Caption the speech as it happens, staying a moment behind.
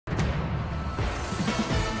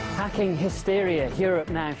Hacking hysteria.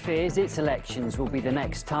 Europe now fears its elections will be the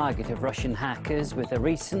next target of Russian hackers, with a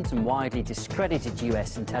recent and widely discredited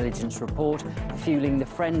US intelligence report fueling the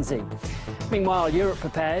frenzy. Meanwhile, Europe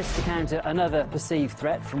prepares to counter another perceived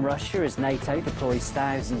threat from Russia as NATO deploys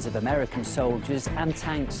thousands of American soldiers and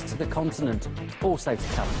tanks to the continent. Also to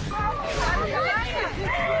come.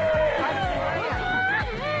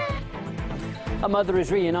 A mother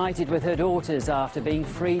is reunited with her daughters after being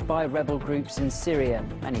freed by rebel groups in Syria.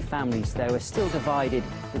 Many families, though, are still divided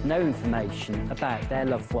with no information about their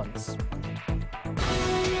loved ones.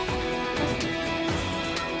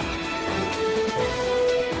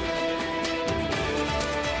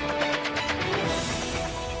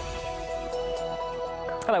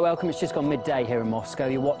 Hello, welcome. It's just gone midday here in Moscow.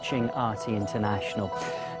 You're watching RT International.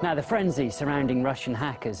 Now, the frenzy surrounding Russian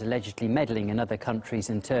hackers allegedly meddling in other countries'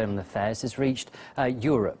 internal affairs has reached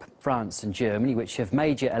Europe. France and Germany, which have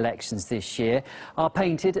major elections this year, are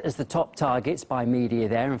painted as the top targets by media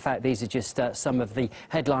there. In fact, these are just some of the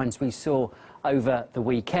headlines we saw over the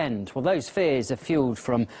weekend. Well, those fears are fuelled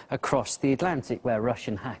from across the Atlantic, where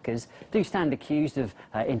Russian hackers do stand accused of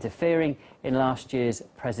interfering in last year's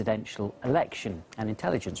presidential election. An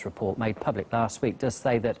intelligence report made public last week does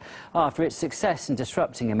say that after its success in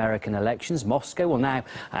disrupting American elections, Moscow will now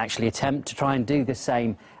actually attempt to try and do the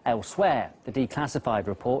same elsewhere. The declassified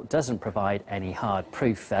report doesn't provide any hard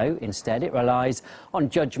proof, though. Instead, it relies on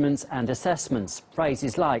judgments and assessments.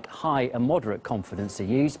 Phrases like high and moderate confidence are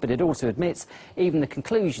used, but it also admits even the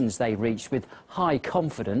conclusions they reached with high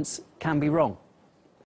confidence can be wrong.